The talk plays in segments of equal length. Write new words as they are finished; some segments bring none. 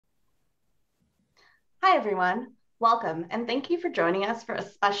Hi, everyone. Welcome, and thank you for joining us for a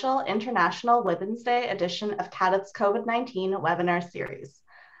special International Women's Day edition of CADTH's COVID-19 webinar series.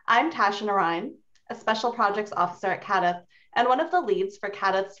 I'm Tasha Narayan, a Special Projects Officer at CADTH and one of the leads for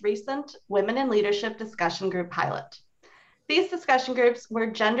CADTH's recent Women in Leadership Discussion Group pilot. These discussion groups were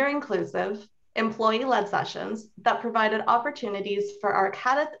gender-inclusive, employee-led sessions that provided opportunities for our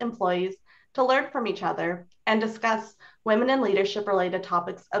CADTH employees to learn from each other and discuss women in leadership-related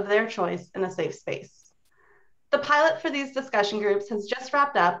topics of their choice in a safe space. The pilot for these discussion groups has just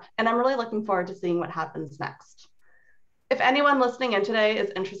wrapped up, and I'm really looking forward to seeing what happens next. If anyone listening in today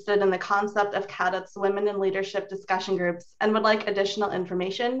is interested in the concept of CADTH's Women in Leadership discussion groups and would like additional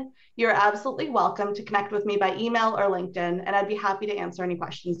information, you're absolutely welcome to connect with me by email or LinkedIn, and I'd be happy to answer any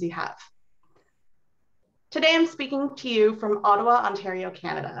questions you have. Today, I'm speaking to you from Ottawa, Ontario,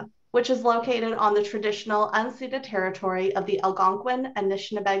 Canada, which is located on the traditional unceded territory of the Algonquin and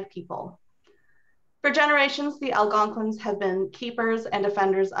Anishinaabe people. For generations, the Algonquins have been keepers and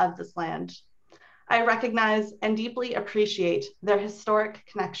defenders of this land. I recognize and deeply appreciate their historic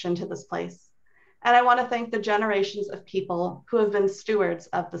connection to this place. And I want to thank the generations of people who have been stewards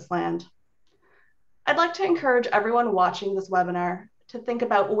of this land. I'd like to encourage everyone watching this webinar to think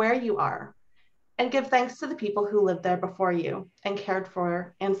about where you are and give thanks to the people who lived there before you and cared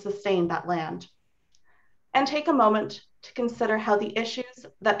for and sustained that land. And take a moment to consider how the issues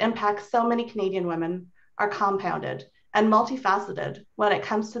that impact so many Canadian women are compounded and multifaceted when it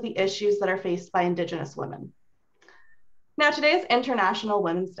comes to the issues that are faced by Indigenous women. Now, today is International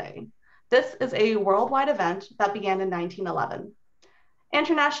Women's Day. This is a worldwide event that began in 1911.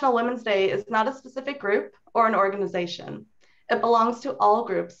 International Women's Day is not a specific group or an organization. It belongs to all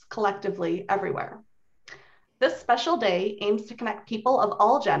groups collectively everywhere. This special day aims to connect people of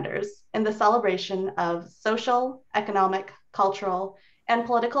all genders in the celebration of social, economic, cultural, and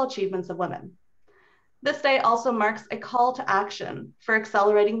political achievements of women. This day also marks a call to action for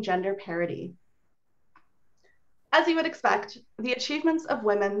accelerating gender parity. As you would expect, the achievements of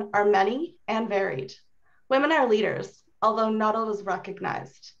women are many and varied. Women are leaders, although not always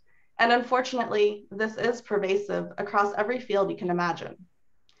recognized. And unfortunately, this is pervasive across every field you can imagine.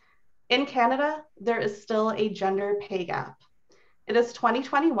 In Canada, there is still a gender pay gap. It is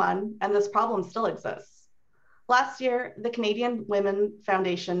 2021, and this problem still exists. Last year, the Canadian Women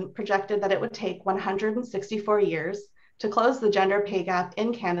Foundation projected that it would take 164 years to close the gender pay gap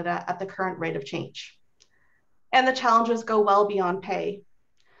in Canada at the current rate of change. And the challenges go well beyond pay.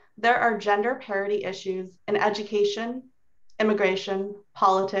 There are gender parity issues in education, immigration,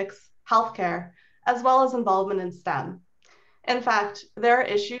 politics, healthcare, as well as involvement in STEM. In fact, there are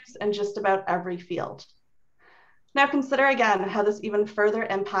issues in just about every field. Now consider again how this even further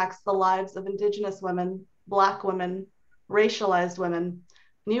impacts the lives of Indigenous women, Black women, racialized women,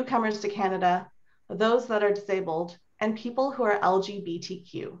 newcomers to Canada, those that are disabled, and people who are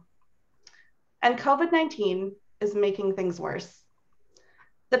LGBTQ. And COVID-19 is making things worse.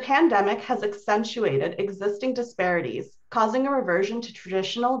 The pandemic has accentuated existing disparities, causing a reversion to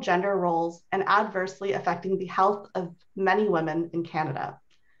traditional gender roles and adversely affecting the health of many women in Canada.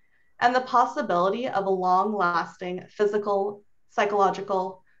 And the possibility of a long-lasting physical,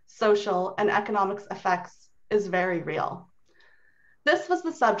 psychological, social, and economic effects is very real. This was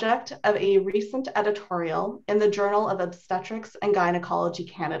the subject of a recent editorial in the Journal of Obstetrics and Gynecology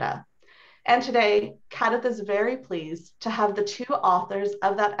Canada. And today, CADTH is very pleased to have the two authors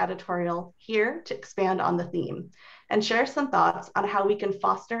of that editorial here to expand on the theme and share some thoughts on how we can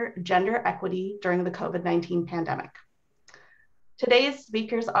foster gender equity during the COVID-19 pandemic. Today's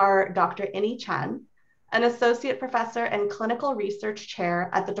speakers are Dr. Ini Chen, an associate professor and clinical research chair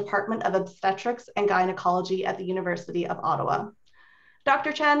at the Department of Obstetrics and Gynecology at the University of Ottawa.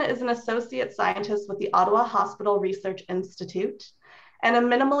 Dr. Chen is an associate scientist with the Ottawa Hospital Research Institute and a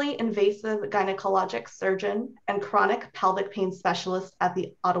minimally invasive gynecologic surgeon and chronic pelvic pain specialist at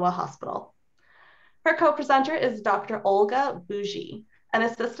the Ottawa Hospital. Her co-presenter is Dr. Olga Bougie, an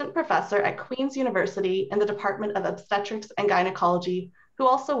assistant professor at Queen's University in the Department of Obstetrics and Gynecology, who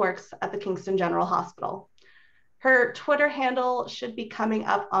also works at the Kingston General Hospital. Her Twitter handle should be coming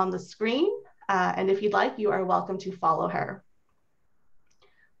up on the screen, and if you'd like, you are welcome to follow her.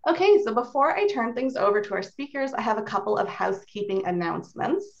 Okay, so before I turn things over to our speakers, I have a couple of housekeeping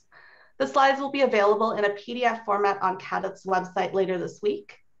announcements. The slides will be available in a PDF format on CADTH's website later this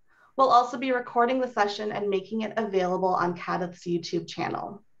week. We'll also be recording the session and making it available on CADTH's YouTube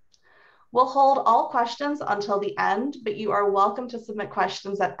channel. We'll hold all questions until the end, but you are welcome to submit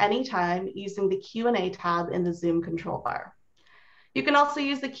questions at any time using the Q&A tab in the Zoom control bar. You can also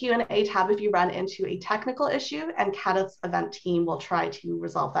use the Q&A tab if you run into a technical issue, and CADTH's event team will try to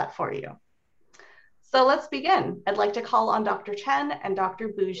resolve that for you. So let's begin. I'd like to call on Dr. Chen and Dr.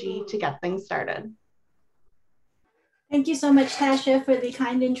 Bougie to get things started. Thank you so much, Tasha, for the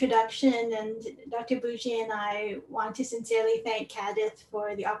kind introduction. And Dr. Bougie and I want to sincerely thank CADTH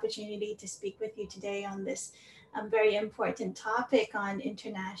for the opportunity to speak with you today on this very important topic on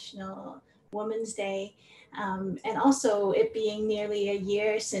International Women's Day. And also it being nearly a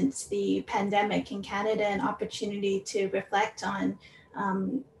year since the pandemic in Canada, an opportunity to reflect on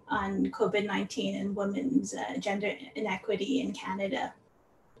COVID-19 and women's gender inequity in Canada.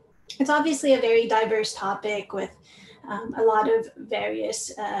 It's obviously a very diverse topic with a lot of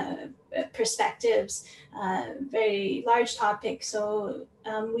various perspectives, very large topic. So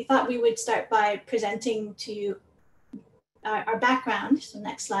we thought we would start by presenting to you our background. So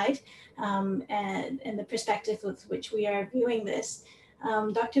next slide, and the perspective with which we are viewing this.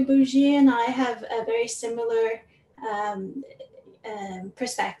 Dr. Bougie and I have a very similar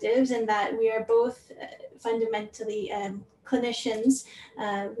perspectives in that we are both fundamentally clinicians.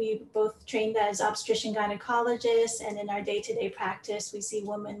 We both trained as obstetrician gynecologists, and in our day-to-day practice, we see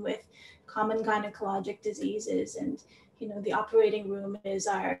women with common gynecologic diseases, and the operating room is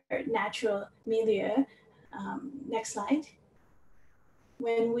our natural milieu. Next slide.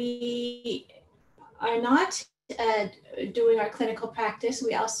 When we are not doing our clinical practice,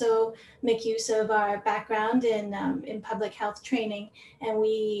 we also make use of our background in public health training, and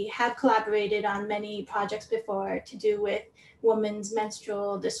we have collaborated on many projects before to do with women's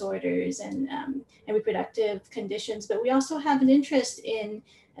menstrual disorders and reproductive conditions, but we also have an interest in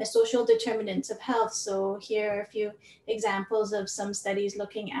social determinants of health. So here are a few examples of some studies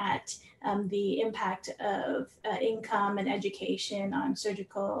looking at the impact of income and education on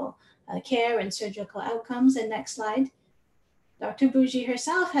surgical care and surgical outcomes. And next slide. Dr. Bougie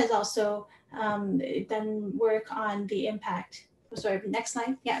herself has also done work on the impact, sorry, next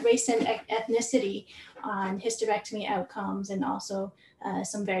slide. Yeah, race and ethnicity on hysterectomy outcomes, and also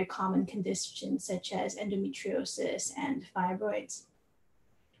some very common conditions such as endometriosis and fibroids.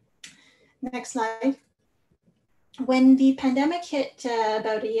 Next slide. When the pandemic hit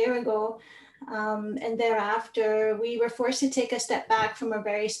about a year ago, and thereafter, we were forced to take a step back from our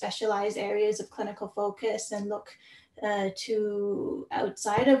very specialized areas of clinical focus and look to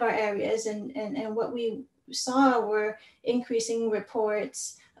outside of our areas. And what we saw were increasing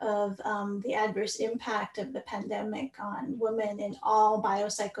reports of the adverse impact of the pandemic on women in all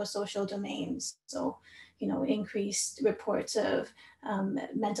biopsychosocial domains. So, increased reports of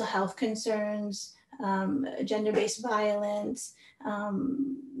mental health concerns, gender-based violence,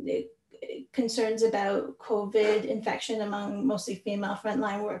 concerns about COVID infection among mostly female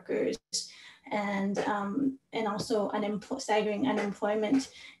frontline workers, and also staggering unemployment.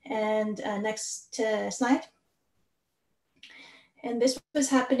 And next slide. And this was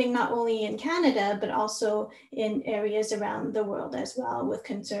happening not only in Canada, but also in areas around the world as well, with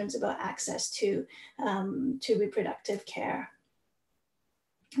concerns about access to reproductive care.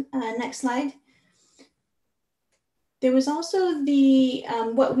 Next slide. There was also the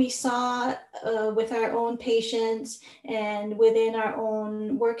what we saw with our own patients and within our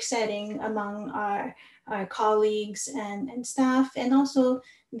own work setting among our colleagues and staff, and also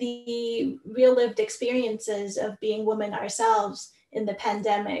the real lived experiences of being women ourselves in the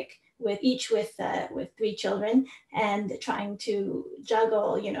pandemic, with 3 children, and trying to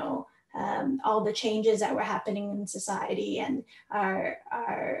juggle, all the changes that were happening in society, and our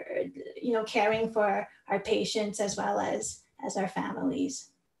caring for our patients as well as our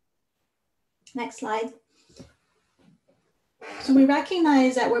families. Next slide. So we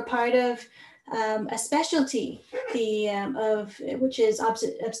recognize that we're part of a specialty, which is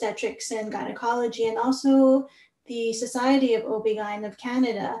obstetrics and gynecology, and also the Society of OB-GYN of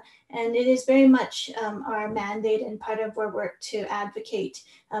Canada. And it is very much our mandate and part of our work to advocate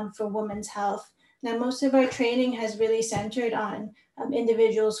for women's health. Now, most of our training has really centered on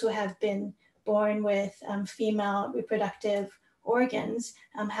individuals who have been born with female reproductive organs.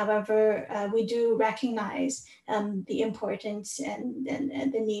 However, we do recognize the importance and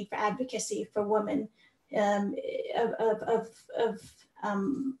the need for advocacy for women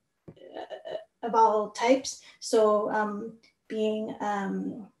of all types. So being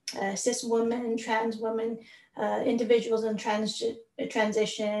cis women, trans women, individuals in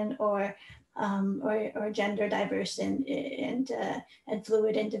transition, or gender diverse and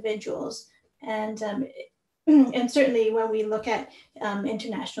fluid individuals. And certainly when we look at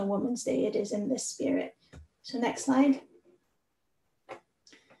International Women's Day, it is in this spirit. So next slide.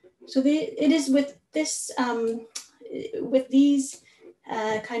 So it is with this, with these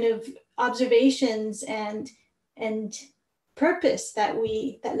kind of observations and purpose that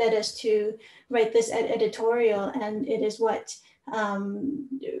led us to write this editorial, and it is what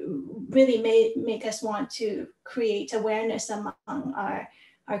really make us want to create awareness among our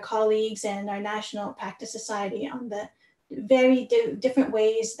colleagues and our National Practice Society on the very different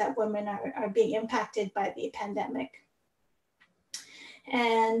ways that women are being impacted by the pandemic.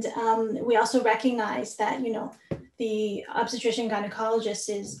 And we also recognize that, you know, the obstetrician gynecologist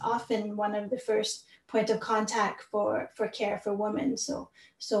is often one of the first point of contact for care for women.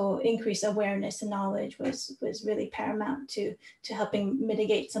 So increased awareness and knowledge was really paramount to helping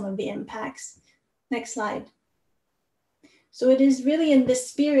mitigate some of the impacts. Next slide. So it is really in this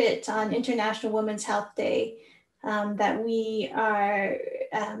spirit on International Women's Health Day that we are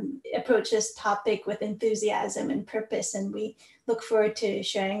approach this topic with enthusiasm and purpose, and we look forward to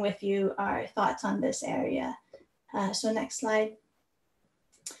sharing with you our thoughts on this area. So next slide.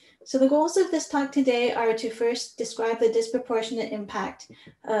 So the goals of this talk today are to first describe the disproportionate impact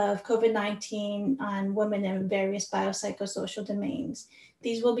of COVID-19 on women in various biopsychosocial domains.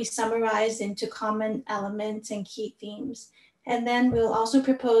 These will be summarized into common elements and key themes. And then we'll also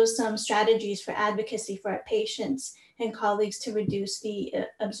propose some strategies for advocacy for our patients and colleagues to reduce the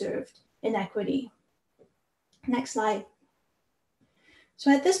observed inequity. Next slide.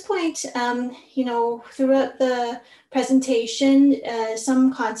 So at this point, you know, throughout the presentation,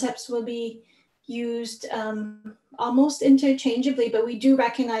 some concepts will be used almost interchangeably, but we do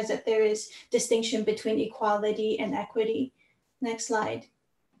recognize that there is distinction between equality and equity. Next slide.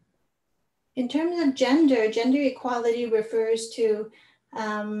 In terms of gender equality refers to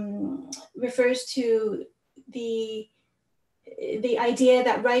the idea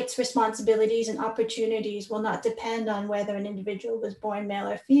that rights, responsibilities, and opportunities will not depend on whether an individual was born male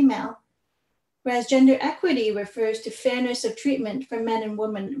or female. Whereas gender equity refers to fairness of treatment for men and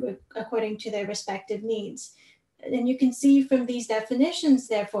women according to their respective needs. And you can see from these definitions,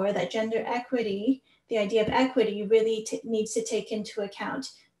 therefore, that gender equity, the idea of equity, really needs to take into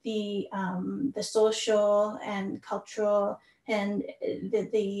account the social and cultural and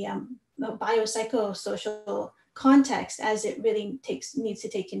the biopsychosocial context, as it really needs to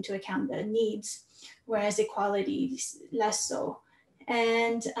take into account the needs, whereas equality less so.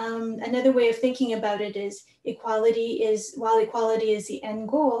 And another way of thinking about it is while equality is the end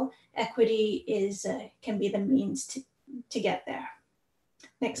goal, equity can be the means to get there.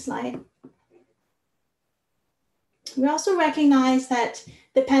 Next slide. We also recognize that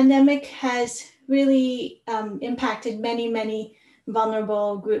the pandemic has really impacted many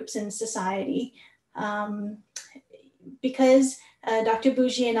vulnerable groups in society. Because Dr.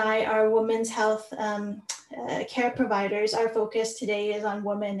 Bougie and I are women's health care providers, our focus today is on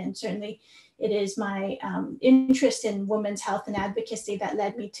women, and certainly it is my interest in women's health and advocacy that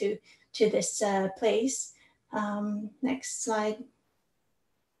led me to this place. Next slide.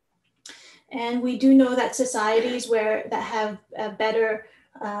 And we do know that societies that have better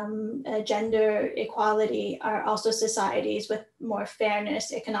gender equality are also societies with more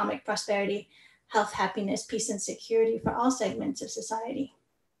fairness, economic prosperity, health, happiness, peace, and security for all segments of society.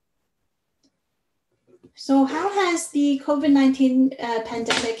 So how has the COVID-19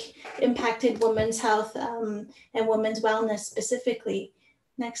 pandemic impacted women's health and women's wellness specifically?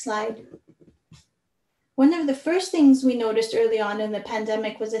 Next slide. One of the first things we noticed early on in the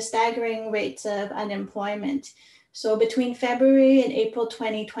pandemic was the staggering rates of unemployment. So between February and April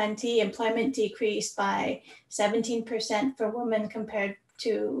 2020, employment decreased by 17% for women compared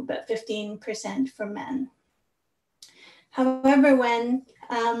to about 15% for men. However, when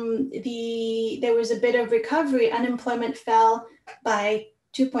there was a bit of recovery, unemployment fell by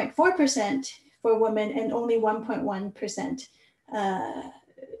 2.4% for women and only 1.1%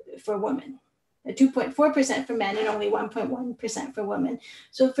 for women. 2.4% for men and only 1.1% for women.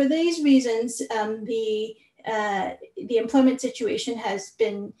 So for these reasons, the employment situation has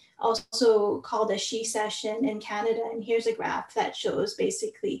been also called a she-cession in Canada. And here's a graph that shows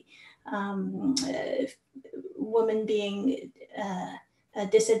basically women being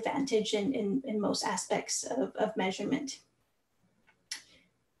disadvantaged in most aspects of measurement.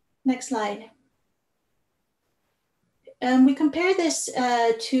 Next slide. We compare this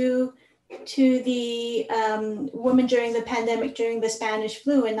to the women during the pandemic, during the Spanish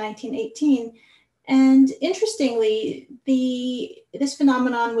flu in 1918. And interestingly, this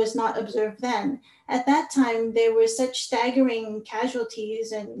phenomenon was not observed then. At that time, there were such staggering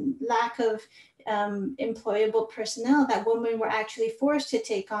casualties and lack of employable personnel that women were actually forced to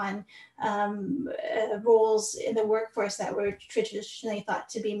take on roles in the workforce that were traditionally thought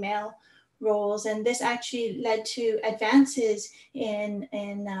to be male roles, and this actually led to advances in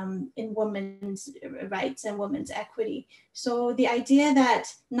women's rights and women's equity. So the idea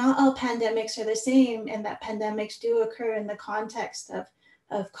that not all pandemics are the same, and that pandemics do occur in the context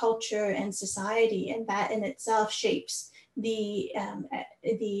of culture and society, and that in itself shapes the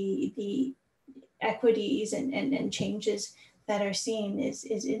equities and changes that are seen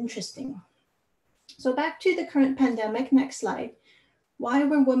is interesting. So back to the current pandemic, next slide. Why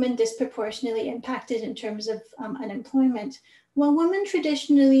were women disproportionately impacted in terms of unemployment? Well, women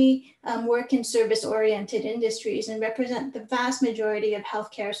traditionally work in service-oriented industries and represent the vast majority of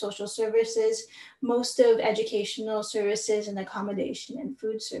healthcare, social services, most of educational services, and accommodation and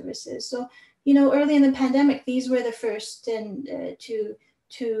food services. So, you know, early in the pandemic, these were the first to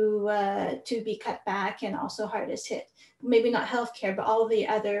be cut back and also hardest hit. Maybe not healthcare, but all the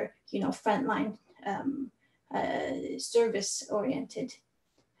other, you know, frontline service-oriented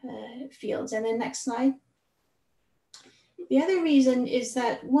fields. And then next slide. The other reason is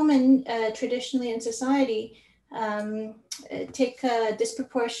that women traditionally in society take a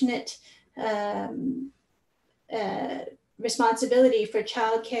disproportionate responsibility for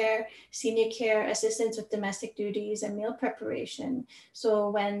childcare, senior care, assistance with domestic duties, and meal preparation. So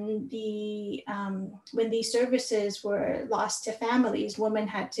when these services were lost to families, women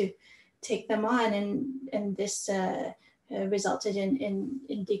had to take them on, and this resulted in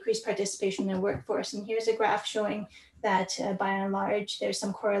decreased participation in the workforce. And here's a graph showing that by and large, there's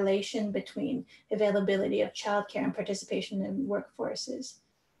some correlation between availability of childcare and participation in workforces.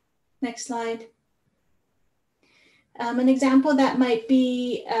 Next slide. An example that might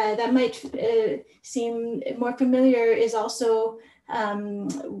seem more familiar is also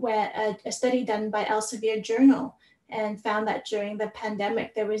a study done by Elsevier Journal, and found that during the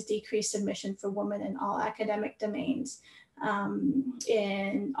pandemic, there was decreased submission for women in all academic domains,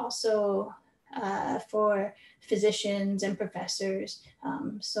 and also for physicians and professors.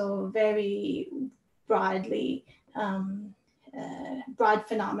 So very broadly, broad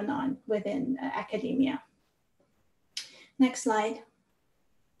phenomenon within academia. Next slide.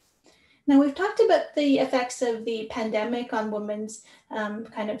 Now we've talked about the effects of the pandemic on women's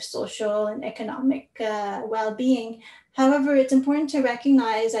kind of social and economic well-being. However, it's important to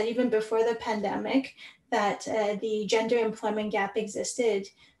recognize that even before the pandemic, that the gender employment gap existed.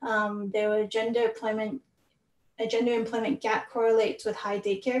 There were a gender employment gap correlates with high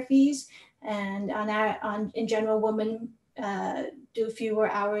daycare fees, and in general, women do fewer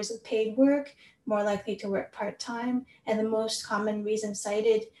hours of paid work, more likely to work part-time, and the most common reason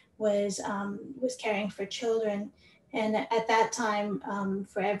cited was caring for children. And at that time,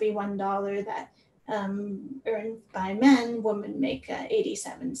 for every $1 that earned by men, women make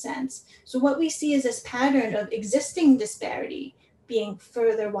 87 cents. So what we see is this pattern of existing disparity being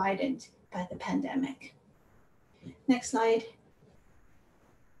further widened by the pandemic. Next slide.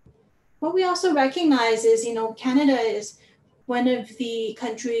 What we also recognize is, you know, Canada is one of the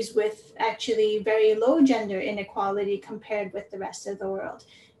countries with actually very low gender inequality compared with the rest of the world.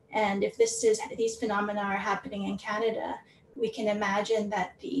 And if these phenomena are happening in Canada, we can imagine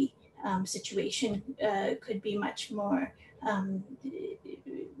that the situation could be much more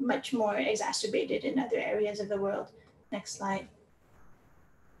exacerbated in other areas of the world. Next slide.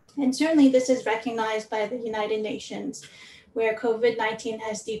 And certainly this is recognized by the United Nations, where COVID-19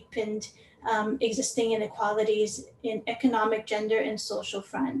 has deepened existing inequalities in economic, gender, and social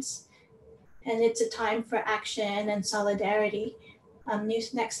fronts. And it's a time for action and solidarity.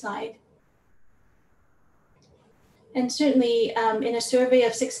 Next slide. And certainly in a survey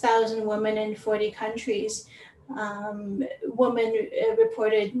of 6,000 women in 40 countries, women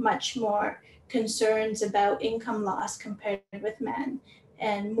reported much more concerns about income loss compared with men,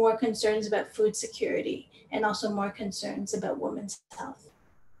 and more concerns about food security, and also more concerns about women's health.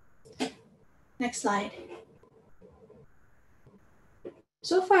 Next slide.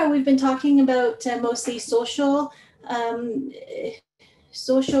 So far, we've been talking about mostly social and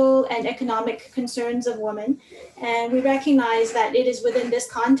economic concerns of women. And we recognize that it is within this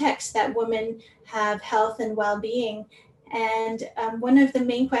context that women have health and well-being. And one of the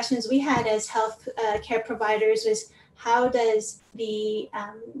main questions we had as health care providers was, how does the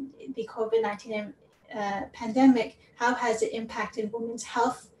COVID-19 pandemic, how has it impacted women's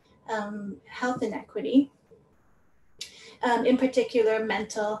health inequity? In particular,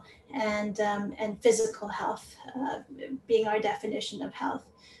 mental and physical health being our definition of health.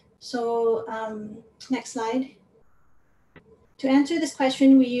 So next slide. To answer this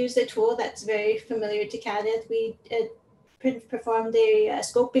question, we used a tool that's very familiar to CADTH. We performed a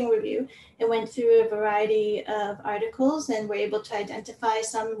scoping review and went through a variety of articles and were able to identify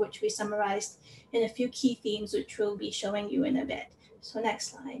some which we summarized in a few key themes, which we'll be showing you in a bit. So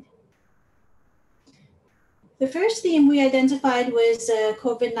next slide. The first theme we identified was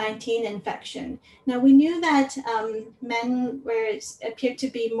COVID-19 infection. Now we knew that men appeared to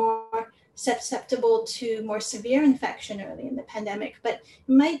be more susceptible to more severe infection early in the pandemic, but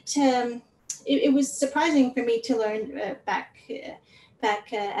it was surprising for me to learn back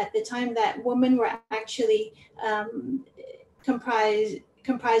at the time that women were actually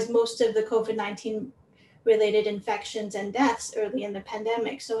comprised most of the COVID-19 related infections and deaths early in the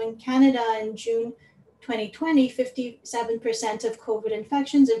pandemic. So in Canada in June 2020, 57% of COVID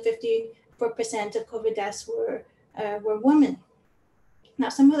infections and 54% of COVID deaths were women. Now,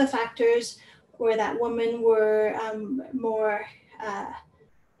 some of the factors were that women were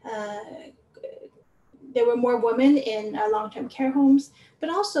there were more women in long-term care homes, but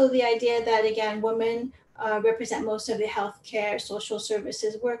also the idea that, again, women represent most of the healthcare social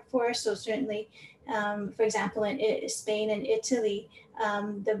services workforce. So certainly, for example, in Spain and Italy,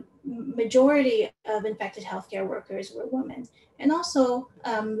 the majority of infected healthcare workers were women. And also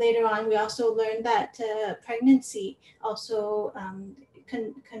later on, we also learned that pregnancy also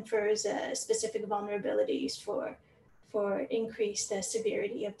confers specific vulnerabilities for increased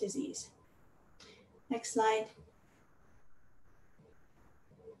severity of disease. Next slide.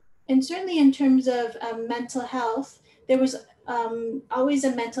 And certainly in terms of mental health, there was always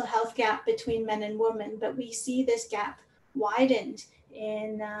a mental health gap between men and women, but we see this gap widened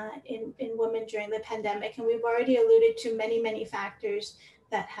in women during the pandemic. And we've already alluded to many factors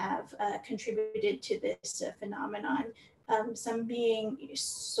that have contributed to this phenomenon. Some being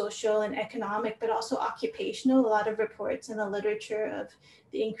social and economic, but also occupational. A lot of reports in the literature of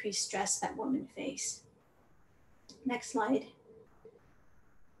the increased stress that women face. Next slide.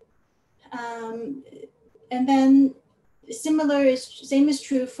 And then same is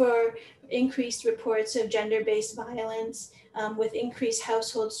true for increased reports of gender-based violence. With increased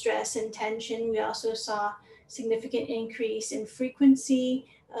household stress and tension, we also saw significant increase in frequency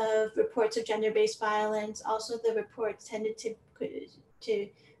of reports of gender-based violence. Also, the reports tended to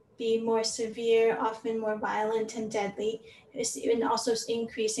be more severe, often more violent and deadly, and also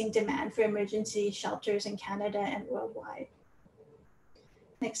increasing demand for emergency shelters in Canada and worldwide.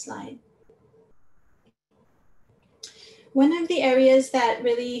 Next slide. One of the areas that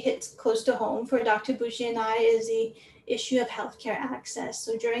really hits close to home for Dr. Bougie and I is the issue of healthcare access.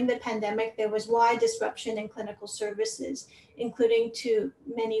 So during the pandemic, there was wide disruption in clinical services, including to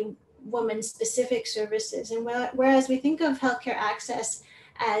many women-specific services. And whereas we think of healthcare access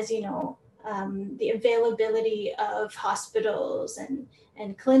as, the availability of hospitals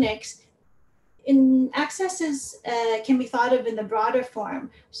and clinics, access can be thought of in the broader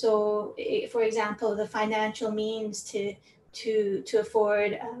form. So, for example, the financial means to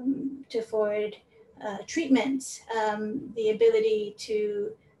afford treatments, the ability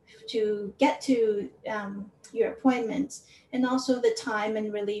to get to your appointments, and also the time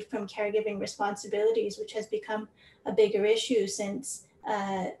and relief from caregiving responsibilities, which has become a bigger issue since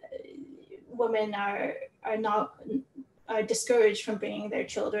women are discouraged from bringing their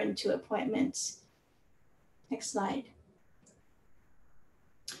children to appointments. Next slide.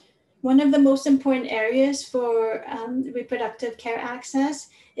 One of the most important areas for reproductive care access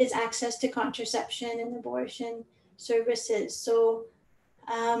is access to contraception and abortion services. So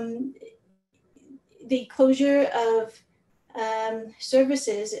the closure of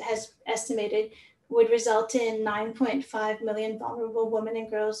services, it has estimated, would result in 9.5 million vulnerable women and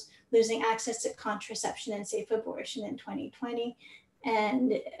girls losing access to contraception and safe abortion in 2020.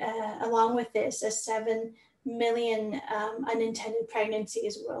 And along with this, 7 million unintended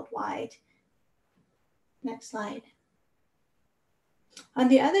pregnancies worldwide. Next slide. On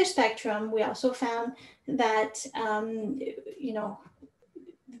the other spectrum, we also found that,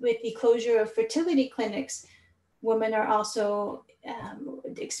 with the closure of fertility clinics, women are also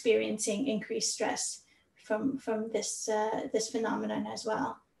experiencing increased stress from this phenomenon as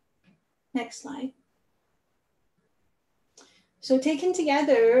well. Next slide. So taken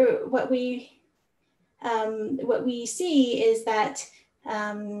together, what we see is that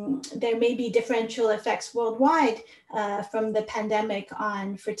there may be differential effects worldwide from the pandemic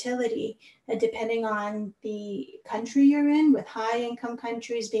on fertility, depending on the country you're in, with high income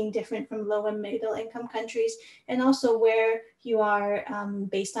countries being different from low and middle income countries, and also where you are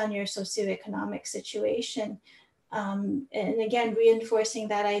based on your socioeconomic situation. And again, reinforcing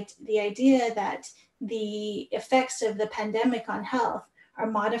that the idea that the effects of the pandemic on health are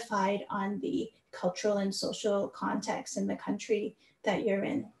modified on the cultural and social context in the country that you're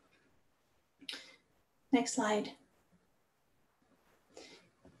in. Next slide.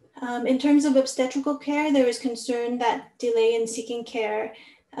 In terms of obstetrical care, there is concern that delay in seeking care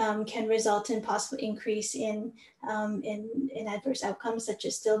can result in possible increase in adverse outcomes such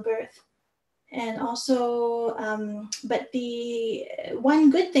as stillbirth. And also, but the one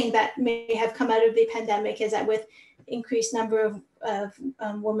good thing that may have come out of the pandemic is that with increased number of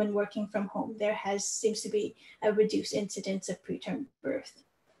women working from home, there seems to be a reduced incidence of preterm birth.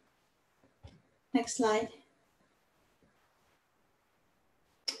 Next slide.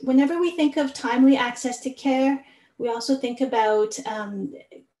 Whenever we think of timely access to care, we also think about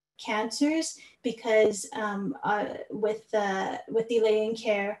cancers, because with delay in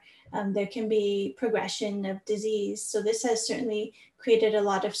care, there can be progression of disease. So this has certainly created a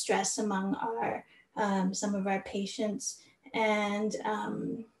lot of stress among some of our patients, and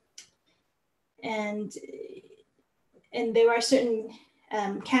there are certain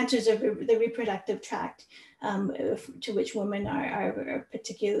cancers of the reproductive tract to which women are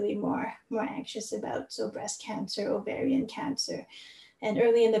particularly more anxious about. So breast cancer, ovarian cancer. And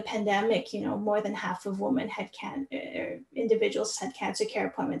early in the pandemic, more than half of women had individuals had cancer care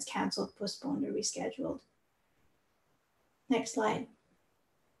appointments canceled, postponed, or rescheduled. Next slide.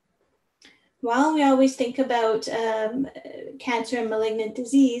 While we always think about cancer and malignant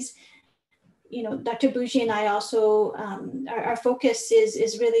disease, Dr. Bougie and I also, our focus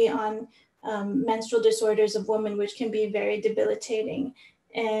is really on menstrual disorders of women, which can be very debilitating.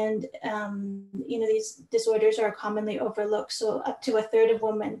 And, these disorders are commonly overlooked. So up to a third of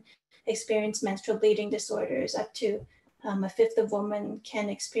women experience menstrual bleeding disorders. Up to a fifth of women can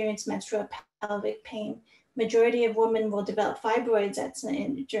experience menstrual pelvic pain. Majority of women will develop fibroids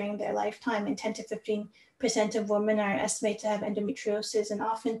during their lifetime, and 10 to 15% of women are estimated to have endometriosis. And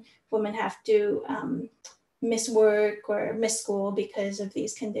often women have to miss work or miss school because of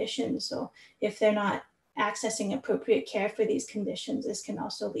these conditions. So if they're not accessing appropriate care for these conditions, this can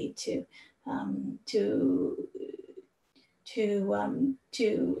also lead to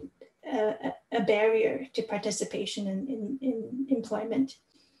a barrier to participation in employment.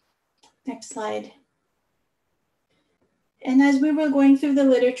 Next slide. And as we were going through the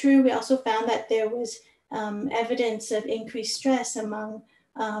literature, we also found that there was evidence of increased stress among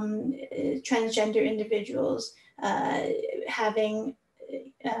transgender individuals having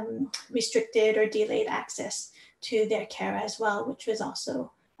restricted or delayed access to their care as well, which was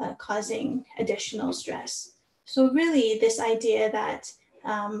also causing additional stress. So really this idea that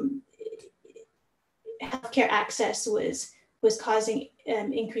healthcare access was causing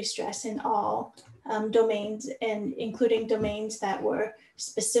increased stress in all domains, and including domains that were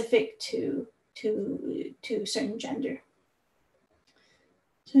specific to certain gender.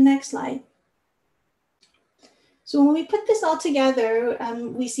 So next slide. So when we put this all together,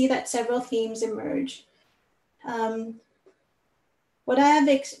 we see that several themes emerge. What I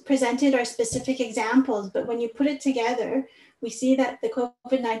have presented are specific examples, but when you put it together, we see that the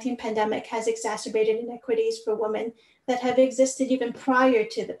COVID-19 pandemic has exacerbated inequities for women that have existed even prior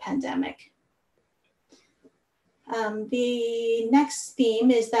to the pandemic. The next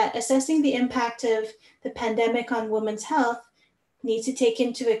theme is that assessing the impact of the pandemic on women's health needs to take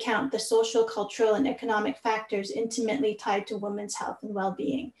into account the social, cultural, and economic factors intimately tied to women's health and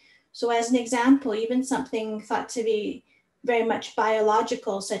well-being. So as an example, even something thought to be very much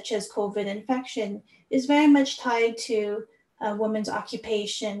biological, such as COVID infection, is very much tied to a woman's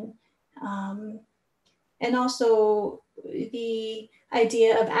occupation. And also the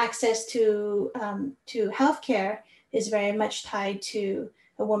idea of access to healthcare is very much tied to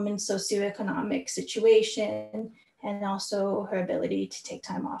a woman's socioeconomic situation, and also her ability to take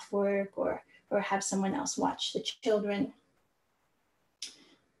time off work or have someone else watch the children.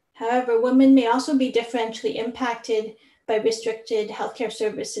 However, women may also be differentially impacted by restricted healthcare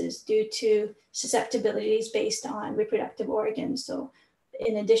services due to susceptibilities based on reproductive organs. So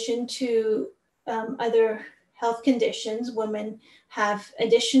in addition to other health conditions, women have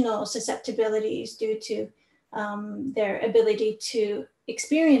additional susceptibilities due to their ability to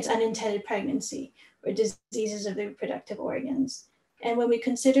experience unintended pregnancy or diseases of the reproductive organs. And when we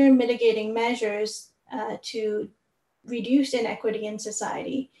consider mitigating measures to reduce inequity in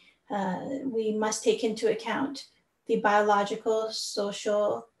society, we must take into account the biological,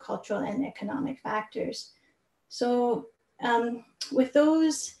 social, cultural, and economic factors. So with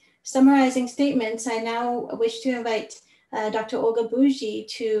those summarizing statements, I now wish to invite Dr. Olga Bougie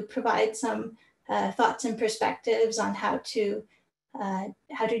to provide some thoughts and perspectives on how to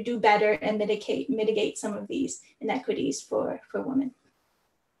do better and mitigate some of these inequities for women.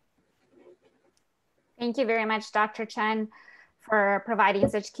 Thank you very much, Dr. Chen, for providing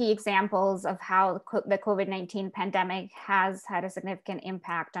such key examples of how the COVID-19 pandemic has had a significant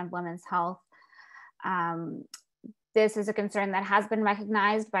impact on women's health. This is a concern that has been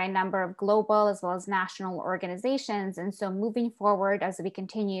recognized by a number of global as well as national organizations. And so moving forward, as we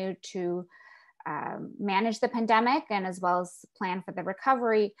continue to manage the pandemic and as well as plan for the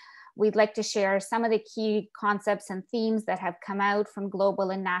recovery, we'd like to share some of the key concepts and themes that have come out from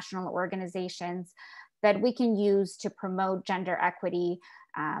global and national organizations that we can use to promote gender equity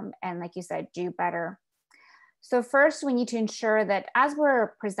and, like you said, do better. So first, we need to ensure that as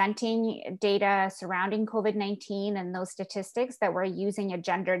we're presenting data surrounding COVID-19 and those statistics, that we're using a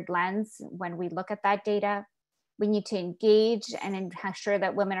gendered lens when we look at that data. We need to engage and ensure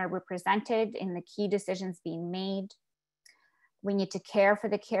that women are represented in the key decisions being made. We need to care for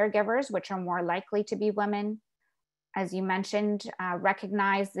the caregivers, which are more likely to be women. As you mentioned,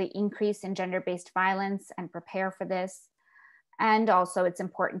 recognize the increase in gender-based violence and prepare for this. And also it's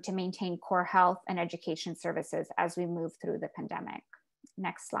important to maintain core health and education services as we move through the pandemic.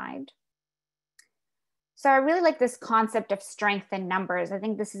 Next slide. So I really like this concept of strength in numbers. I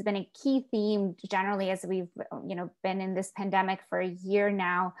think this has been a key theme generally as we've been in this pandemic for a year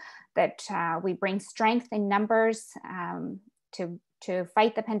now, that we bring strength in numbers to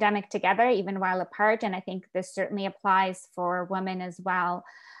fight the pandemic together, even while apart. And I think this certainly applies for women as well.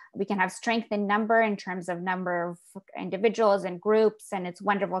 We can have strength in number in terms of number of individuals and groups. And it's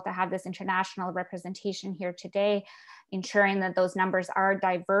wonderful to have this international representation here today, ensuring that those numbers are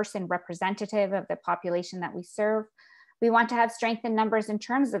diverse and representative of the population that we serve. We want to have strength in numbers in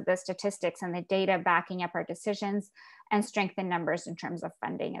terms of the statistics and the data backing up our decisions, and strength in numbers in terms of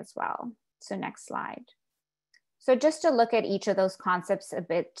funding as well. So next slide. So just to look at each of those concepts a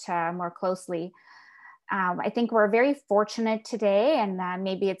bit more closely, I think we're very fortunate today, and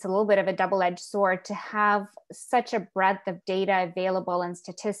maybe it's a little bit of a double-edged sword, to have such a breadth of data available and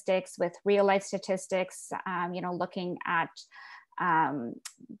statistics, with real-life statistics, looking at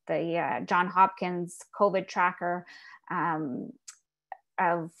the Johns Hopkins COVID tracker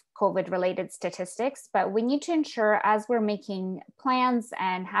of COVID-related statistics. But we need to ensure, as we're making plans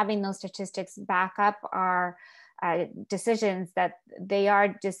and having those statistics back up our decisions, that they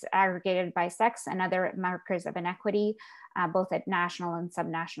are disaggregated by sex and other markers of inequity, both at national and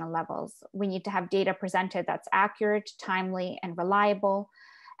subnational levels. We need to have data presented that's accurate, timely, and reliable.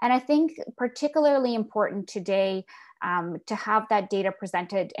 And I think particularly important today to have that data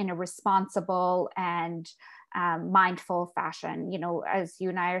presented in a responsible and mindful fashion. As you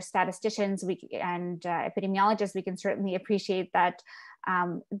and I are statisticians and epidemiologists, we can certainly appreciate that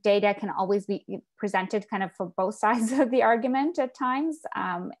data can always be presented kind of for both sides of the argument at times.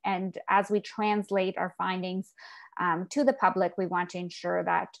 And as we translate our findings to the public, we want to ensure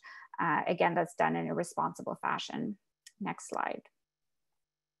that, again, that's done in a responsible fashion. Next slide.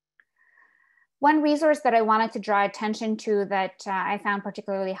 One resource that I wanted to draw attention to that I found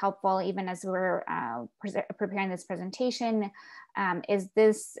particularly helpful, even as we were preparing this presentation, is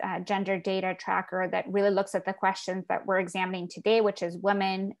this gender data tracker that really looks at the questions that we're examining today, which is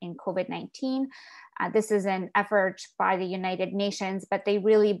women in COVID-19. This is an effort by the United Nations, but they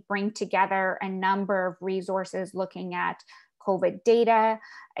really bring together a number of resources looking at COVID data,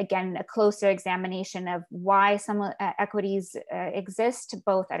 again, a closer examination of why some equities exist,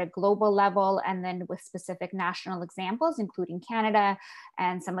 both at a global level and then with specific national examples, including Canada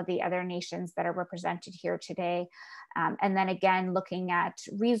and some of the other nations that are represented here today. And then again, looking at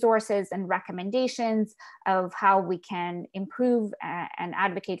resources and recommendations of how we can improve and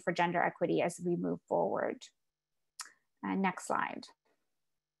advocate for gender equity as we move forward. Next slide.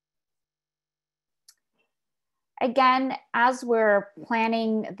 Again, as we're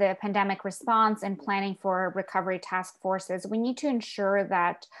planning the pandemic response and planning for recovery task forces, we need to ensure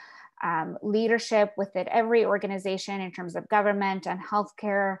that leadership within every organization in terms of government and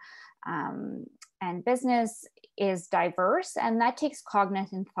healthcare and business is diverse, and that takes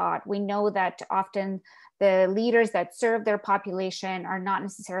cognizant thought. We know that often the leaders that serve their population are not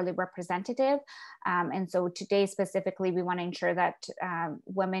necessarily representative. And so today specifically, we want to ensure that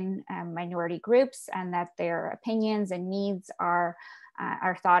women and minority groups and that their opinions and needs are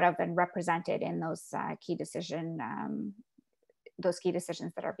thought of and represented in those key decisions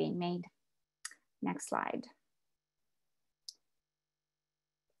that are being made. Next slide.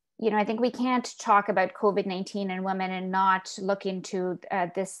 I think we can't talk about COVID-19 and women and not look into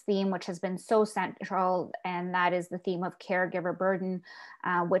this theme, which has been so central, and that is the theme of caregiver burden,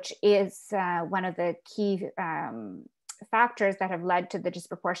 which is one of the key factors that have led to the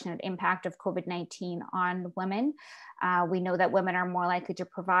disproportionate impact of COVID-19 on women. We know that women are more likely to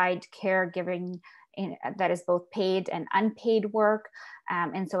provide caregiving that is both paid and unpaid work.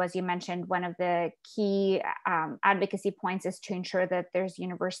 And so, as you mentioned, one of the key advocacy points is to ensure that there's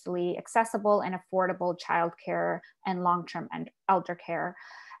universally accessible and affordable childcare and long-term elder care.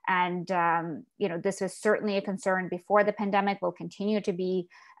 And, this was certainly a concern before the pandemic, will continue to be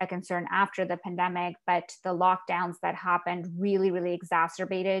a concern after the pandemic, but the lockdowns that happened really, really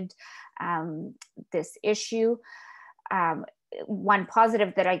exacerbated this issue. One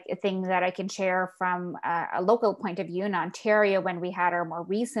positive thing that I can share from a local point of view in Ontario, when we had our more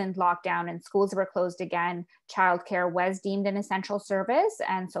recent lockdown and schools were closed again, childcare was deemed an essential service.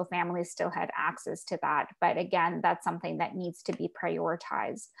 And so families still had access to that. But again, that's something that needs to be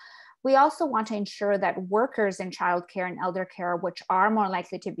prioritized. We also want to ensure that workers in childcare and elder care, which are more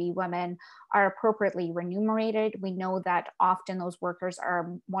likely to be women, are appropriately remunerated. We know that often those workers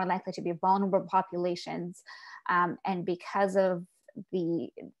are more likely to be vulnerable populations. And because of the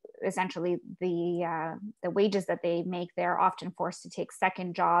wages that they make, they're often forced to take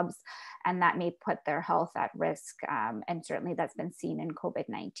second jobs, and that may put their health at risk. And certainly that's been seen in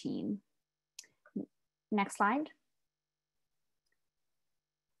COVID-19. Next slide.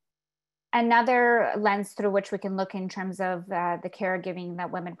 Another lens through which we can look in terms of the caregiving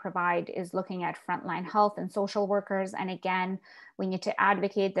that women provide is looking at frontline health and social workers. And again, we need to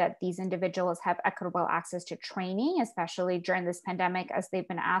advocate that these individuals have equitable access to training, especially during this pandemic, as they've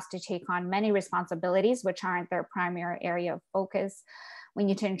been asked to take on many responsibilities which aren't their primary area of focus. We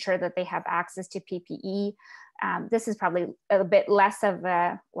need to ensure that they have access to PPE. This is probably a bit less of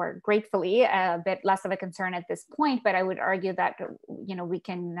or gratefully, a bit less of a concern at this point, but I would argue that, we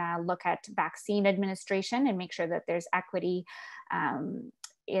can look at vaccine administration and make sure that there's equity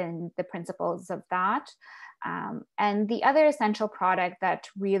in the principles of that. And the other essential product that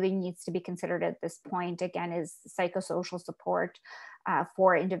really needs to be considered at this point, again, is psychosocial support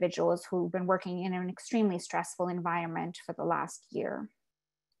for individuals who've been working in an extremely stressful environment for the last year.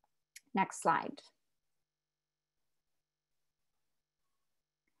 Next slide.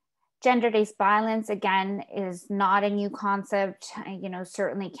 Gender-based violence, again, is not a new concept.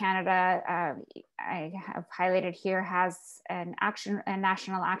 Certainly Canada, I have highlighted here, has a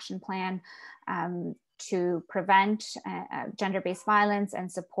national action plan to prevent gender-based violence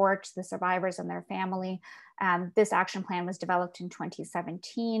and support the survivors and their family. This action plan was developed in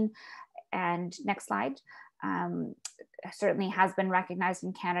 2017. And next slide. Certainly has been recognized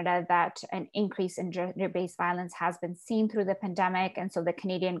in Canada that an increase in gender-based violence has been seen through the pandemic. And so the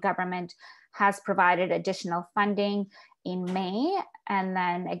Canadian government has provided additional funding in May and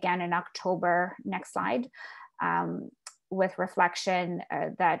then again in October, next slide, with reflection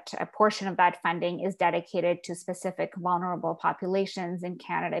that a portion of that funding is dedicated to specific vulnerable populations in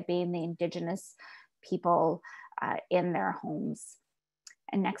Canada, being the Indigenous people in their homes.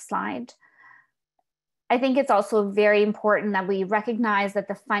 And next slide. I think it's also very important that we recognize that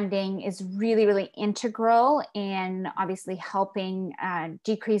the funding is really, really integral in obviously helping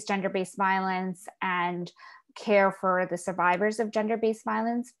decrease gender-based violence and care for the survivors of gender-based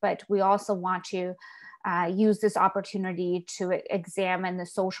violence. But we also want to use this opportunity to examine the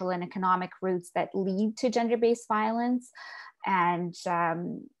social and economic roots that lead to gender-based violence and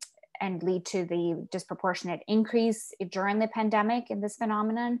lead to the disproportionate increase during the pandemic in this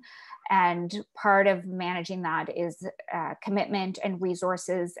phenomenon. And part of managing that is commitment and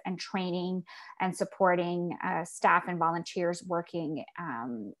resources and training and supporting staff and volunteers working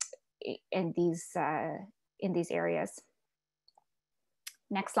in these areas.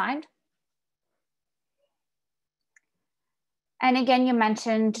 Next slide. And again, you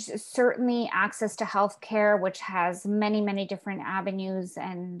mentioned certainly access to healthcare, which has many, many different avenues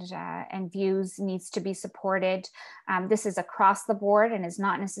and views, needs to be supported. This is across the board and is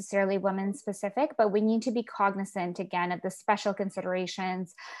not necessarily women specific, but we need to be cognizant again of the special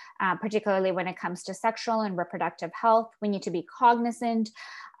considerations, particularly when it comes to sexual and reproductive health. We need to be cognizant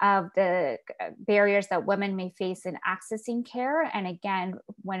of the barriers that women may face in accessing care. And again,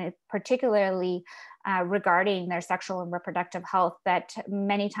 when it particularly regarding their sexual and reproductive health, that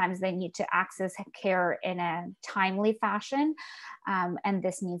many times they need to access care in a timely fashion. And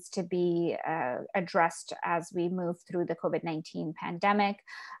this needs to be addressed as we move through the COVID-19 pandemic.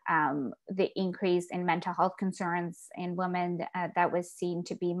 The increase in mental health concerns in women that was seen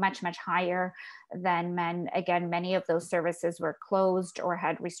to be much, much higher than men. Again, many of those services were closed or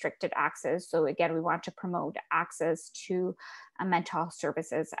had restricted access. So again, we want to promote access to mental health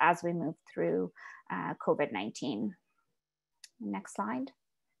services as we move through COVID-19. Next slide.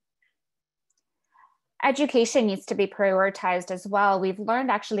 Education needs to be prioritized as well. We've learned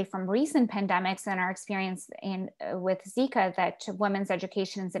actually from recent pandemics and our experience with Zika that women's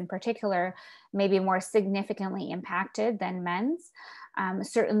educations in particular may be more significantly impacted than men's.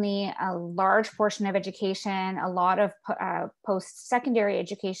 Certainly a large portion of education, a lot of post-secondary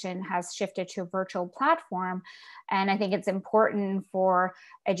education has shifted to a virtual platform. And I think it's important for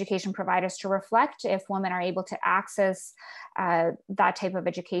education providers to reflect if women are able to access that type of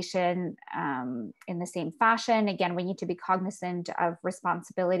education in the same fashion. Again, we need to be cognizant of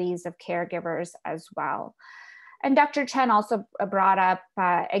responsibilities of caregivers as well. And Dr. Chen also brought up,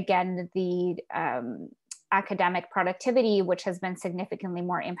 again, the academic productivity, which has been significantly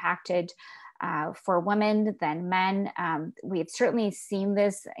more impacted for women than men. We've certainly seen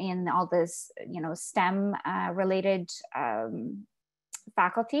this in all this, STEM related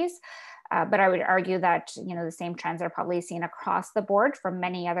faculties, but I would argue that, the same trends are probably seen across the board for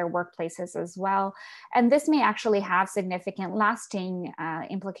many other workplaces as well. And this may actually have significant lasting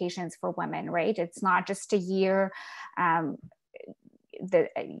implications for women, right? It's not just a year.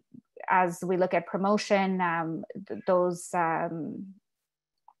 As we look at promotion, those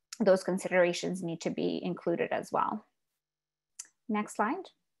considerations need to be included as well. Next slide.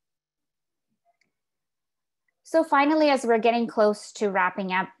 So finally, as we're getting close to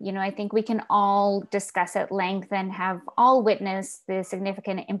wrapping up, I think we can all discuss at length and have all witnessed the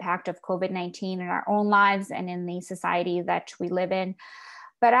significant impact of COVID-19 in our own lives and in the society that we live in.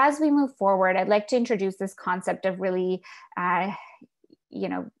 But as we move forward, I'd like to introduce this concept of really,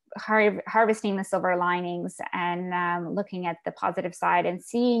 harvesting the silver linings and looking at the positive side and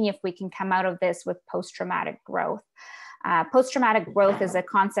seeing if we can come out of this with post-traumatic growth. Post-traumatic growth is a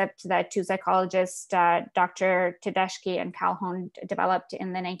concept that two psychologists, Dr. Tedeschi and Calhoun, developed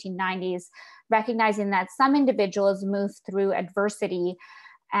in the 1990s, recognizing that some individuals move through adversity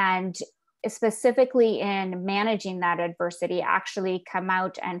and specifically in managing that adversity actually come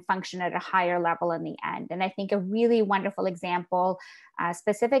out and function at a higher level in the end. And I think a really wonderful example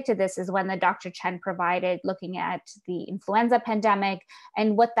specific to this is when the Dr. Chen provided looking at the influenza pandemic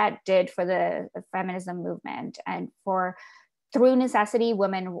and what that did for the feminism movement. And through necessity,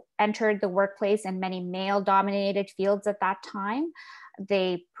 women entered the workplace in many male-dominated fields at that time.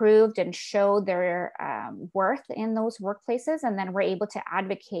 They proved and showed their worth in those workplaces, and then were able to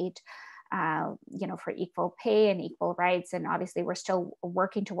advocate for equal pay and equal rights. And obviously we're still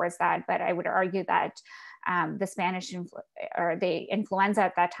working towards that, but I would argue that the influenza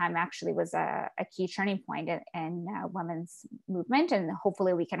at that time actually was a key turning point in women's movement. And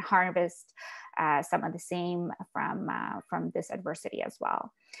hopefully we can harvest some of the same from this adversity as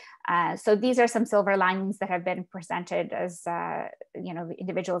well. So these are some silver linings that have been presented as,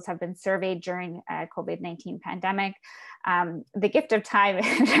 individuals have been surveyed during COVID-19 pandemic. The gift of time,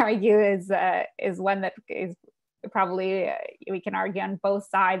 I argue, is one that is probably, we can argue on both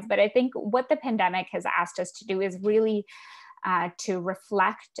sides, but I think what the pandemic has asked us to do is really to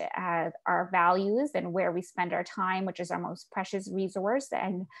reflect our values and where we spend our time, which is our most precious resource,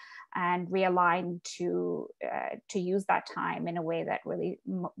 and realign to use that time in a way that really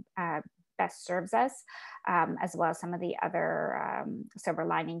best serves us, as well as some of the other silver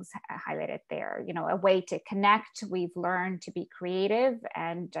linings highlighted there. A way to connect. We've learned to be creative,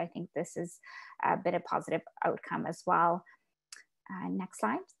 and I think this has been a positive outcome as well. Next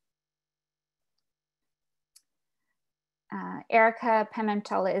slide. Erica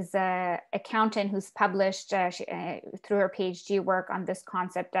Pimentel is an accountant who's published through her PhD work on this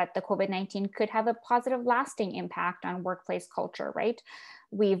concept that the COVID-19 could have a positive lasting impact on workplace culture, right?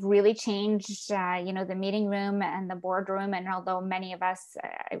 We've really changed, the meeting room and the boardroom. And although many of us,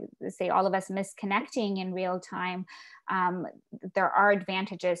 I would say all of us miss connecting in real time, there are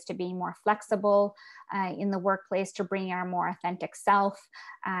advantages to being more flexible in the workplace, to bring our more authentic self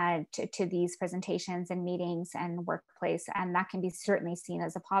to these presentations and meetings and workplace. And that can be certainly seen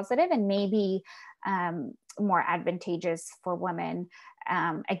as a positive and maybe more advantageous for women.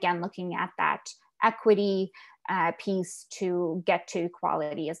 Again, looking at that equity piece to get to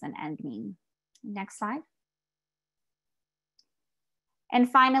equality as an end mean. Next slide. And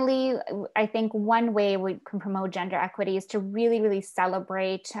finally, I think one way we can promote gender equity is to really, really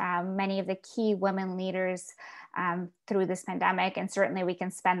celebrate many of the key women leaders through this pandemic. And certainly we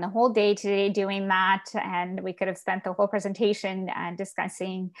can spend the whole day today doing that. And we could have spent the whole presentation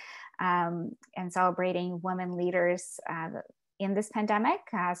discussing and celebrating women leaders in this pandemic.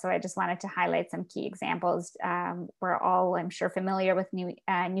 So I just wanted to highlight some key examples. We're all, I'm sure, familiar with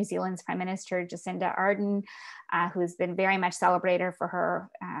New Zealand's Prime Minister, Jacinda Ardern, who's been very much celebrated for her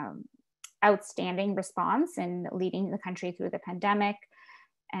outstanding response in leading the country through the pandemic.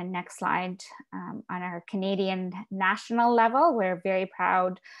 And next slide, on our Canadian national level, we're very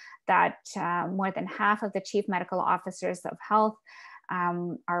proud that more than half of the chief medical officers of health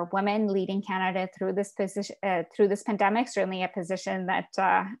are women, leading Canada through this position, through this pandemic. Certainly a position that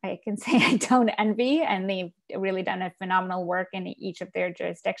I can say I don't envy, and they've really done a phenomenal work in each of their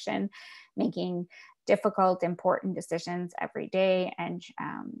jurisdiction, making difficult, important decisions every day, and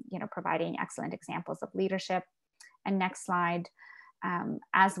providing excellent examples of leadership. And next slide.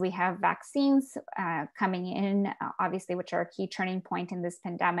 As we have vaccines coming in, obviously, which are a key turning point in this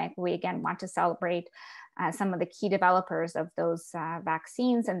pandemic, we again want to celebrate some of the key developers of those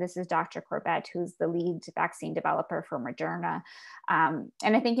vaccines. And this is Dr. Corbett, who's the lead vaccine developer for Moderna. And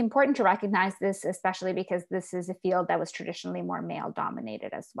I think important to recognize this, especially because this is a field that was traditionally more male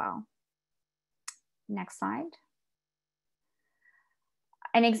dominated as well. Next slide.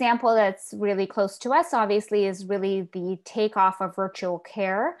 An example that's really close to us, obviously, is really the takeoff of virtual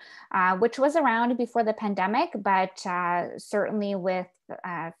care, which was around before the pandemic, but certainly with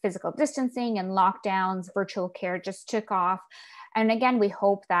physical distancing and lockdowns, virtual care just took off. And again, we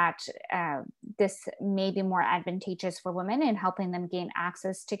hope that this may be more advantageous for women in helping them gain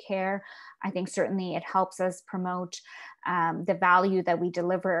access to care. I think certainly it helps us promote the value that we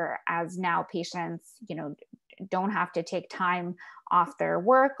deliver, as now patients, don't have to take time off their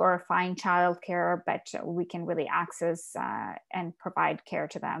work or find childcare, but we can really access and provide care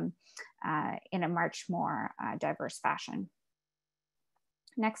to them in a much more diverse fashion.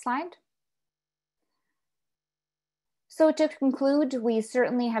 Next slide. So to conclude, we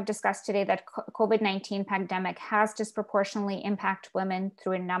certainly have discussed today that COVID-19 pandemic has disproportionately impacted women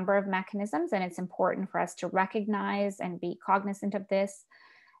through a number of mechanisms, and it's important for us to recognize and be cognizant of this.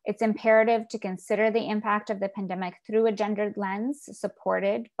 It's imperative to consider the impact of the pandemic through a gendered lens,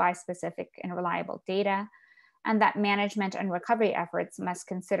 supported by specific and reliable data, and that management and recovery efforts must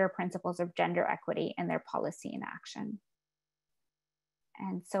consider principles of gender equity in their policy and action.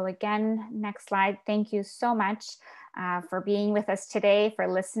 And so again, next slide. Thank you so much for being with us today,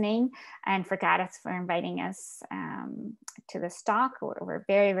 for listening, and for CADTH for inviting us to this talk. We're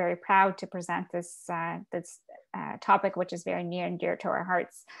very, very proud to present this topic, which is very near and dear to our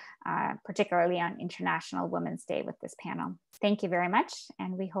hearts, particularly on International Women's Day with this panel. Thank you very much,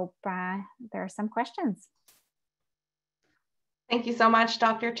 and we hope there are some questions. Thank you so much,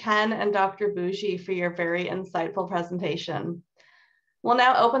 Dr. Chen and Dr. Bougie, for your very insightful presentation. We'll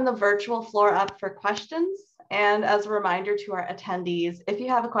now open the virtual floor up for questions. And as a reminder to our attendees, if you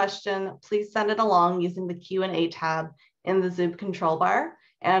have a question, please send it along using the Q&A tab in the Zoom control bar,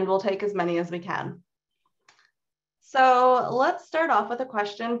 and we'll take as many as we can. So let's start off with a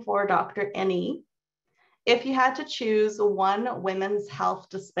question for Dr. Innie. If you had to choose one women's health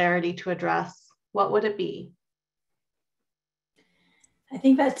disparity to address, what would it be? I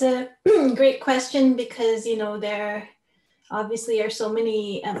think that's a great question, because there obviously are so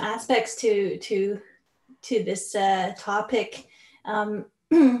many aspects to this topic. From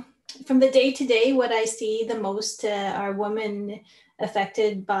the day-to-day, what I see the most are women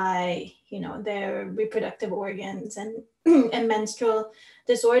affected by their reproductive organs and and menstrual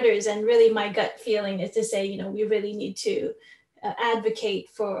disorders. And really my gut feeling is to say, we really need to advocate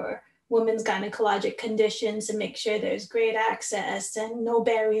for women's gynecologic conditions and make sure there's great access and no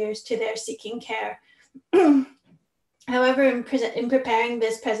barriers to their seeking care. However, in preparing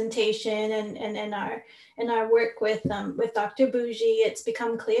this presentation and in our work with Dr. Bougie, it's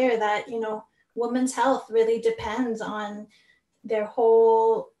become clear that women's health really depends on their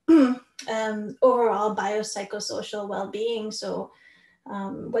whole overall biopsychosocial well-being. So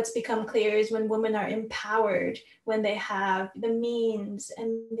what's become clear is when women are empowered, when they have the means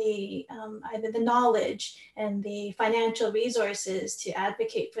and the either the knowledge and the financial resources to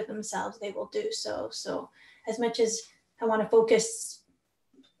advocate for themselves, they will do so. So as much as I want to focus,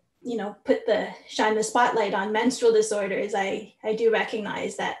 shine the spotlight on menstrual disorders, I do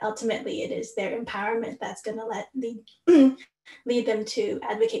recognize that ultimately it is their empowerment that's going to lead them to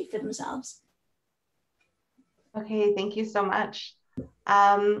advocate for themselves. Okay, thank you so much.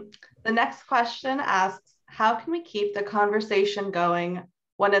 The next question asks, how can we keep the conversation going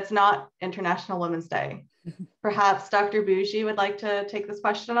when it's not International Women's Day? Perhaps Dr. Bougie would like to take this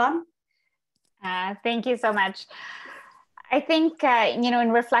question on. Thank you so much. I think,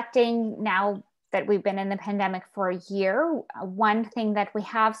 in reflecting now that we've been in the pandemic for a year, one thing that we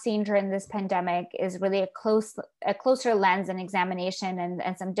have seen during this pandemic is really a closer lens and examination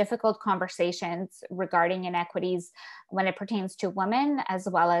and some difficult conversations regarding inequities when it pertains to women as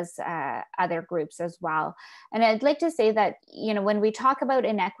well as other groups as well. And I'd like to say that, when we talk about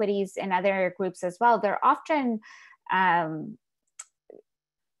inequities in other groups as well, they're often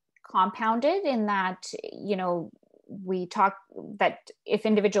compounded in that, we talk that if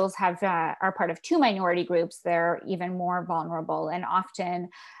individuals are part of two minority groups, they're even more vulnerable. And often,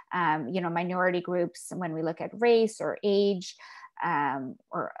 minority groups, when we look at race or age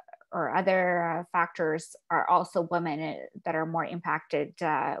or other factors, are also women that are more impacted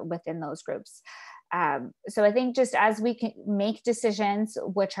within those groups. So I think just as we can make decisions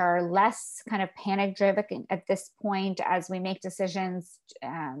which are less kind of panic driven at this point, as we make decisions,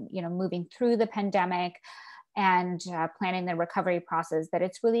 moving through the pandemic and planning the recovery process, that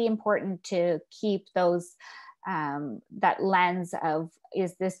it's really important to keep those that lens of,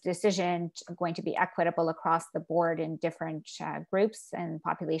 is this decision going to be equitable across the board in different groups and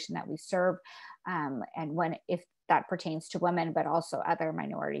population that we serve, and if that pertains to women, but also other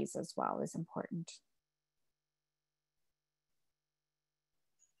minorities as well, is important.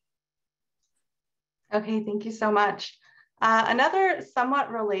 Okay, thank you so much. Another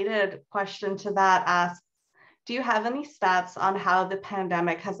somewhat related question to that asks, do you have any stats on how the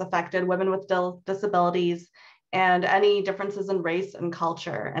pandemic has affected women with disabilities and any differences in race and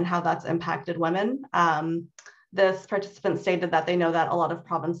culture and how that's impacted women? This participant stated that they know that a lot of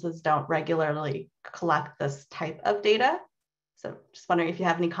provinces don't regularly collect this type of data. So just wondering if you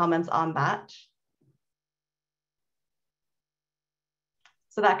have any comments on that.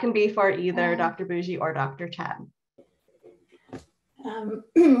 So that can be for either Dr. Bougie or Dr. Chan.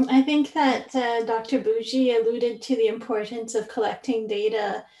 I think that Dr. Bougie alluded to the importance of collecting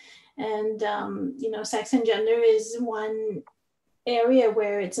data, and sex and gender is one area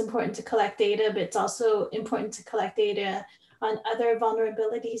where it's important to collect data, but it's also important to collect data on other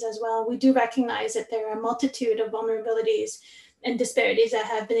vulnerabilities as well. We do recognize that there are a multitude of vulnerabilities and disparities that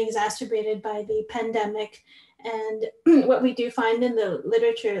have been exacerbated by the pandemic. And what we do find in the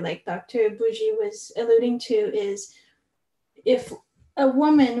literature, like Dr. Bougie was alluding to, is if a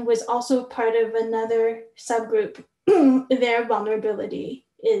woman was also part of another subgroup, their vulnerability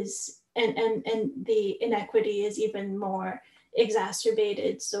is, and the inequity is even more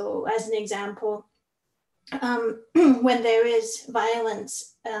exacerbated. So as an example, when there is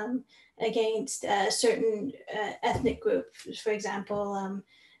violence against a certain ethnic group, for example,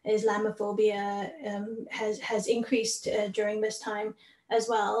 Islamophobia has increased during this time as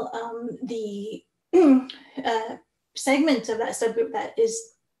well. The segment of that subgroup that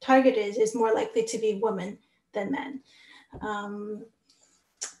is targeted is more likely to be women than men.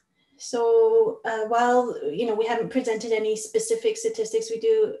 So while we haven't presented any specific statistics, we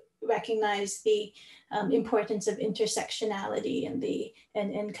do recognize the importance of intersectionality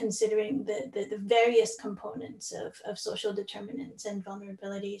and considering the various components of social determinants and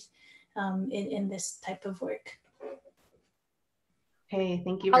vulnerabilities in this type of work. Okay,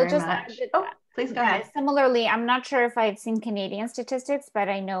 thank you very much. Oh, please go ahead. Similarly, I'm not sure if I've seen Canadian statistics, but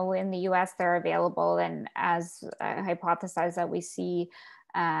I know in the US they're available, and as hypothesized that we see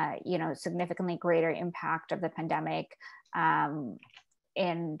significantly greater impact of the pandemic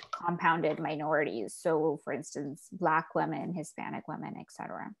in compounded minorities. So for instance, Black women, Hispanic women,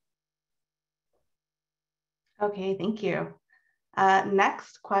 etc. Okay, thank you.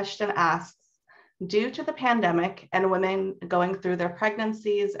 Next question asks, due to the pandemic and women going through their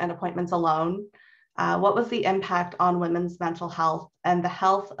pregnancies and appointments alone, what was the impact on women's mental health and the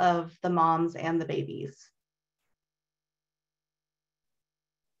health of the moms and the babies?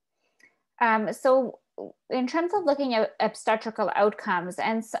 So in terms of looking at obstetrical outcomes,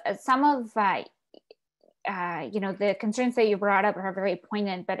 and some of the concerns that you brought up are very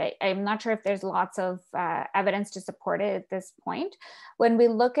poignant, but I'm not sure if there's lots of evidence to support it at this point. When we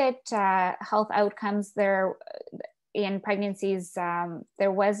look at health outcomes there in pregnancies,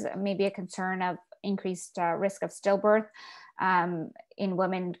 there was maybe a concern of increased risk of stillbirth in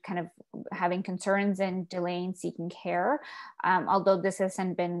women kind of having concerns and delaying seeking care, although this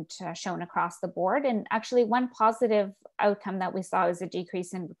hasn't been shown across the board. And actually one positive outcome that we saw is a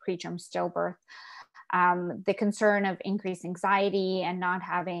decrease in preterm stillbirth. The concern of increased anxiety and not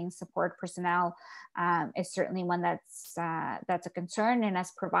having support personnel is certainly one that's a concern. And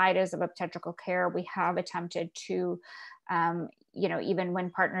as providers of obstetrical care, we have attempted to, even when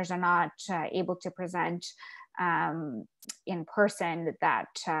partners are not able to present in person, that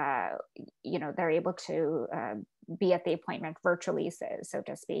they're able to be at the appointment virtually, so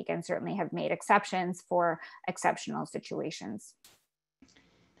to speak, and certainly have made exceptions for exceptional situations.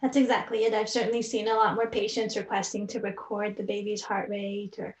 That's exactly it. I've certainly seen a lot more patients requesting to record the baby's heart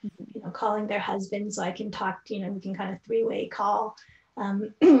rate, or calling their husband so I can talk. We can kind of three-way call,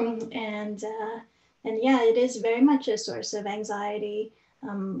 and yeah, it is very much a source of anxiety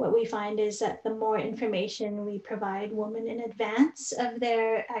What we find is that the more information we provide women in advance of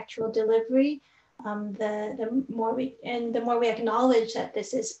their actual delivery, the more we acknowledge that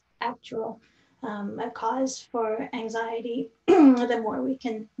this is actual a cause for anxiety, the more we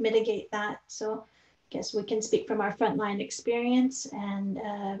can mitigate that. So I guess we can speak from our frontline experience, and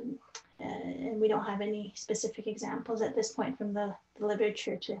we don't have any specific examples at this point from the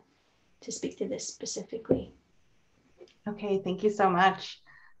literature to speak to this specifically. Okay, thank you so much.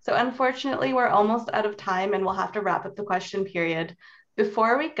 So unfortunately, we're almost out of time and we'll have to wrap up the question period.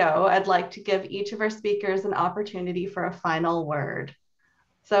 Before we go, I'd like to give each of our speakers an opportunity for a final word.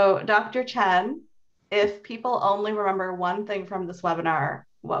 So Dr. Chen, if people only remember one thing from this webinar,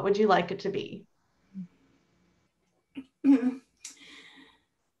 what would you like it to be?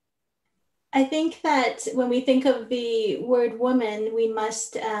 I think that when we think of the word woman, we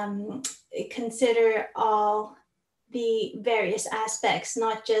must consider all the various aspects,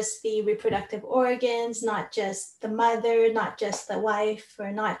 not just the reproductive organs, not just the mother, not just the wife,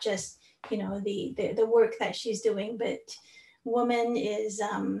 or not just, you know, the work that she's doing, but woman is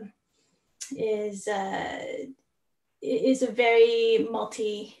a very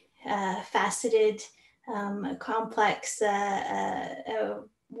multi-faceted, complex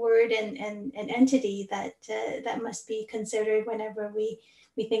word and entity that must be considered whenever we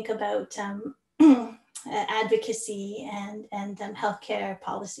think about advocacy and healthcare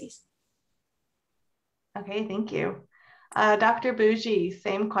policies. Okay, thank you. Dr. Bougie,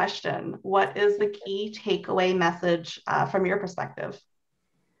 same question. What is the key takeaway message from your perspective?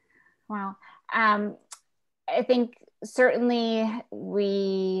 Wow. I think certainly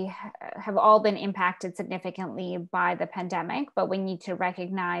we have all been impacted significantly by the pandemic, but we need to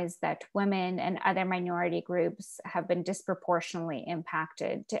recognize that women and other minority groups have been disproportionately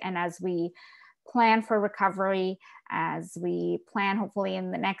impacted. And as we plan for recovery, as we plan hopefully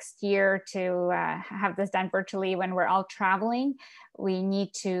in the next year to have this done virtually when we're all traveling, we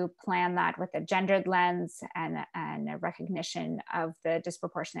need to plan that with a gendered lens and a recognition of the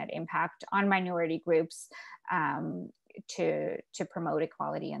disproportionate impact on minority groups to promote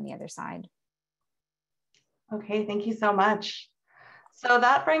equality on the other side. Okay, thank you so much. So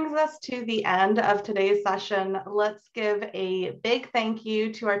that brings us to the end of today's session. Let's give a big thank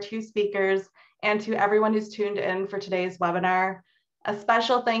you to our two speakers and to everyone who's tuned in for today's webinar. A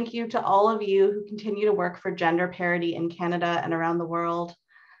special thank you to all of you who continue to work for gender parity in Canada and around the world.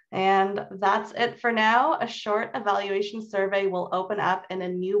 And that's it for now. A short evaluation survey will open up in a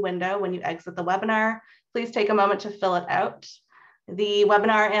new window when you exit the webinar. Please take a moment to fill it out. The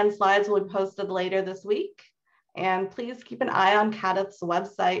webinar and slides will be posted later this week. And please keep an eye on CADTH's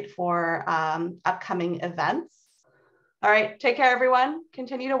website for upcoming events. All right, take care, everyone.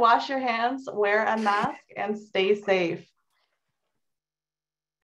 Continue to wash your hands, wear a mask, and stay safe.